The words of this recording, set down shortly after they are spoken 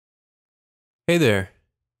Hey there,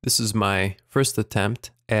 this is my first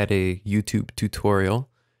attempt at a YouTube tutorial,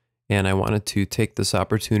 and I wanted to take this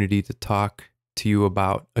opportunity to talk to you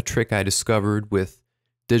about a trick I discovered with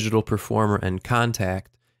Digital Performer and Kontakt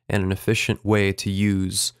and an efficient way to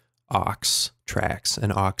use aux tracks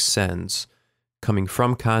and aux sends coming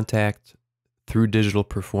from Kontakt through Digital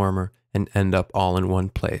Performer and end up all in one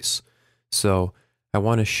place. So I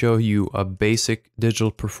want to show you a basic Digital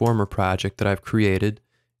Performer project that I've created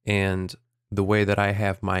and the way that I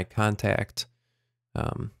have my Kontakt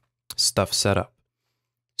stuff set up.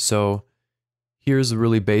 So here's a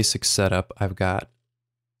really basic setup. I've got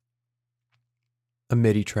a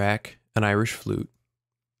MIDI track, an Irish flute,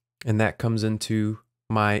 and that comes into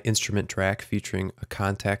my instrument track featuring a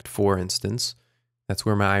Kontakt 4 instance. That's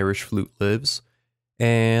where my Irish flute lives,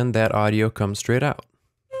 and that audio comes straight out.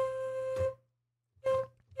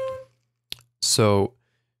 So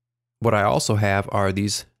what I also have are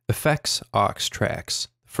these effects aux tracks.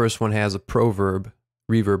 The first one has a reverb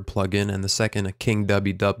plugin, and the second a King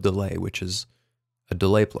W dub delay, which is a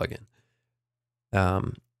delay plugin.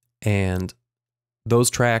 And those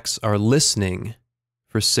tracks are listening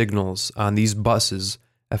for signals on these buses,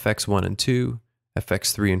 FX1 and 2,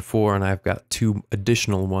 FX3 and 4, and I've got 2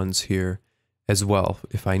 additional ones here as well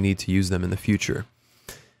if I need to use them in the future.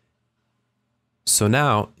 So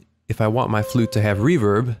now, if I want my flute to have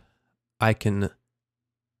reverb, I can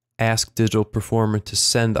ask Digital Performer to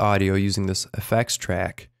send audio using this effects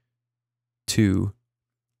track to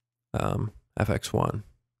FX1.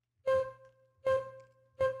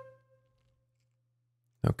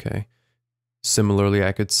 Okay. Similarly,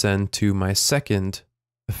 I could send to my second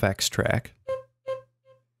effects track,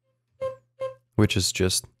 which is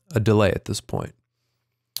just a delay at this point.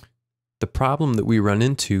 The problem that we run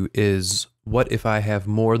into is, what if I have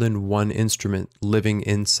more than one instrument living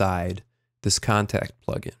inside this Kontakt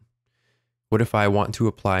plugin? What if I want to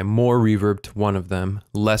apply more reverb to one of them,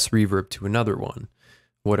 less reverb to another one?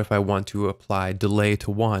 What if I want to apply delay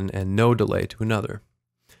to one and no delay to another?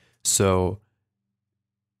 So,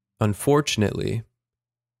 unfortunately,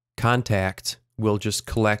 Kontakt will just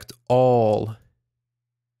collect all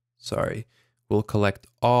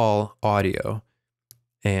audio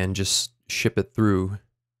and just ship it through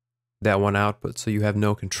that one output, so you have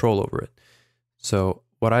no control over it. So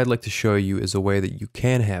what I'd like to show you is a way that you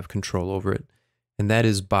can have control over it, and that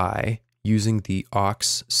is by using the aux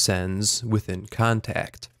sends within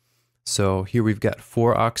Kontakt. So here we've got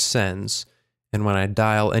 4 aux sends, and when I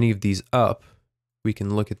dial any of these up, we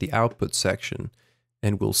can look at the output section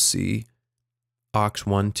and we'll see aux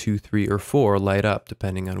 1, 2, 3, or 4 light up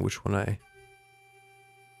depending on which one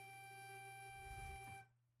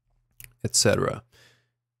etc.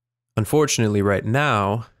 Unfortunately, right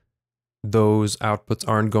now, those outputs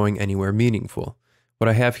aren't going anywhere meaningful. What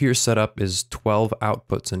I have here set up is 12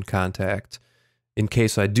 outputs in Kontakt in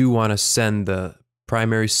case I do want to send the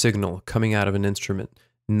primary signal coming out of an instrument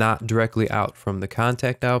not directly out from the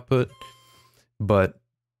Kontakt output, but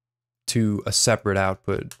to a separate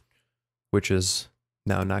output, which is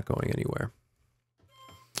now not going anywhere.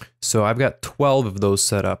 So I've got 12 of those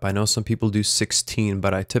set up. I know some people do 16,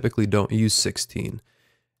 but I typically don't use 16.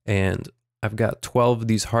 And I've got 12 of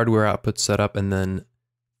these hardware outputs set up, and then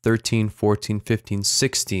 13, 14, 15,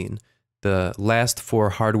 16. The last 4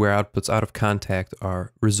 hardware outputs out of Kontakt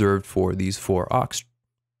are reserved for these 4 aux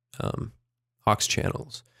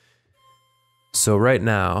channels. So right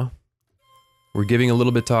now, we're giving a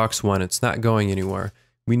little bit to aux1. It's not going anywhere.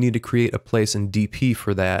 We need to create a place in DP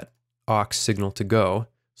for that aux signal to go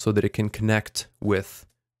so that it can connect with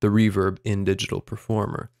the reverb in Digital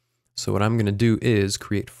Performer. So what I'm going to do is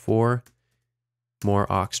create 4 more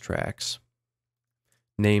aux tracks.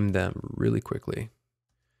 Name them really quickly.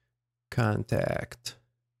 Kontakt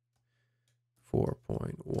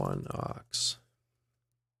 4.1 aux.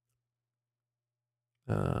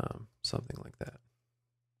 Something like that.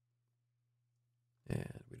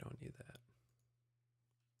 And we don't need that.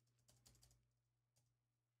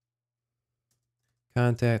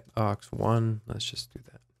 Kontakt aux1. Let's just do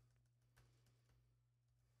that.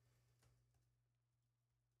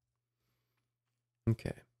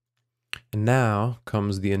 Okay. And now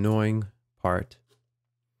comes the annoying part.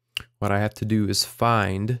 What I have to do is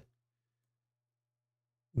find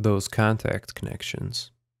those Kontakt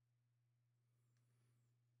connections.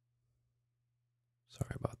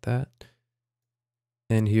 Sorry about that.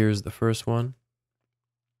 And here's the first one.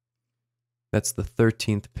 That's the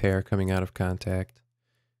 13th pair coming out of Kontakt.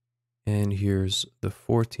 And here's the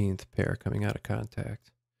 14th pair coming out of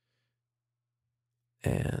Kontakt.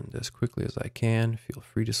 And as quickly as I can, feel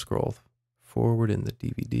free to scroll forward in the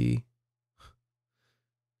DVD.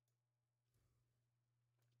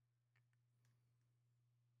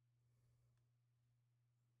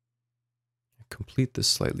 complete this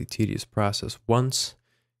slightly tedious process once,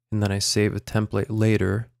 and then I save a template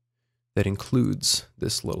later that includes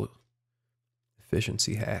this little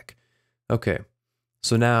efficiency hack. Okay,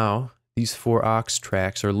 so now these 4 aux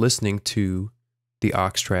tracks are listening to the aux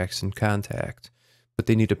tracks in Kontakt, but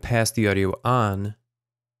they need to pass the audio on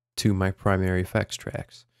to my primary effects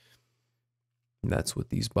tracks. And that's what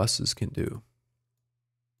these buses can do.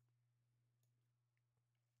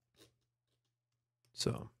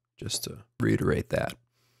 So just to reiterate that.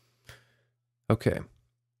 Okay.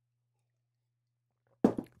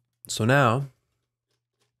 So now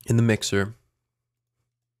in the mixer,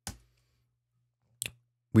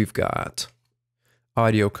 we've got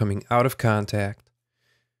audio coming out of Kontakt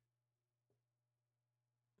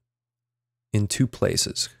in 2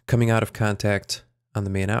 places, coming out of Kontakt on the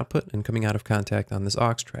main output and coming out of Kontakt on this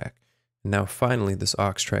aux track. And now finally this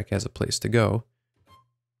aux track has a place to go.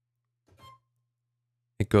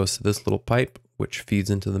 It goes to this little pipe, which feeds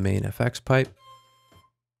into the main FX pipe.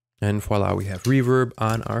 And voila, we have reverb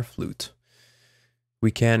on our flute.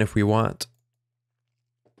 We can, if we want,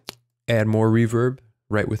 add more reverb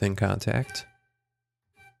right within Kontakt.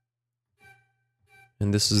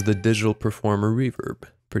 And this is the Digital Performer reverb.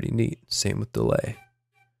 Pretty neat. Same with delay.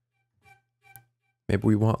 Maybe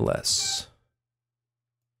we want less,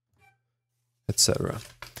 etc.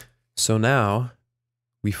 So now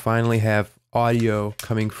we finally have audio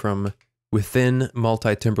coming from within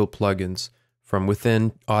multi-timbral plugins, from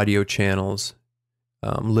within audio channels,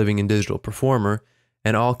 living in Digital Performer,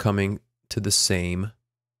 and all coming to the same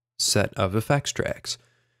set of effects tracks.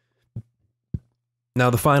 Now,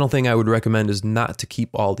 the final thing I would recommend is not to keep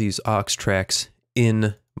all these aux tracks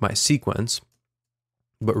in my sequence,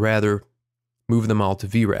 but rather move them all to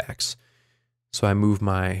VRACs. So I move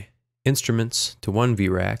my instruments to one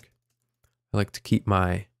VRAC. I like to keep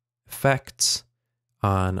my effects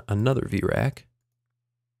on another VRAC.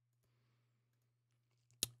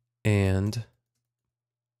 And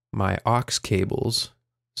my aux cables,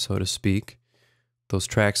 so to speak, those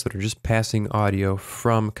tracks that are just passing audio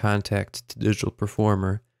from Kontakt to Digital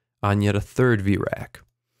Performer, on yet a third VRAC.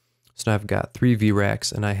 So now I've got 3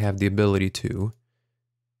 VRACs, and I have the ability to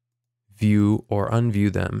view or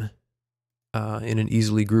unview them in an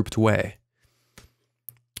easily grouped way.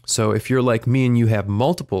 So if you're like me and you have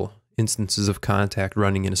multiple instances of Kontakt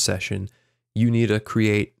running in a session, you need to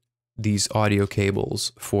create these audio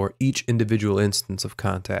cables for each individual instance of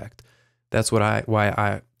Kontakt. That's what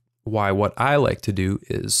what I like to do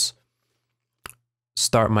is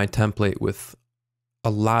start my template with a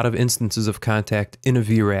lot of instances of Kontakt in a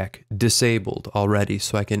VRAC disabled already,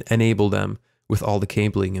 so I can enable them with all the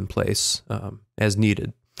cabling in place as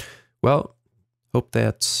needed. Well, hope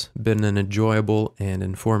that's been an enjoyable and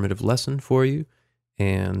informative lesson for you,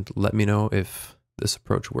 and let me know if this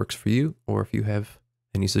approach works for you or if you have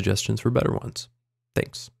any suggestions for better ones.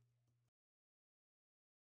 Thanks.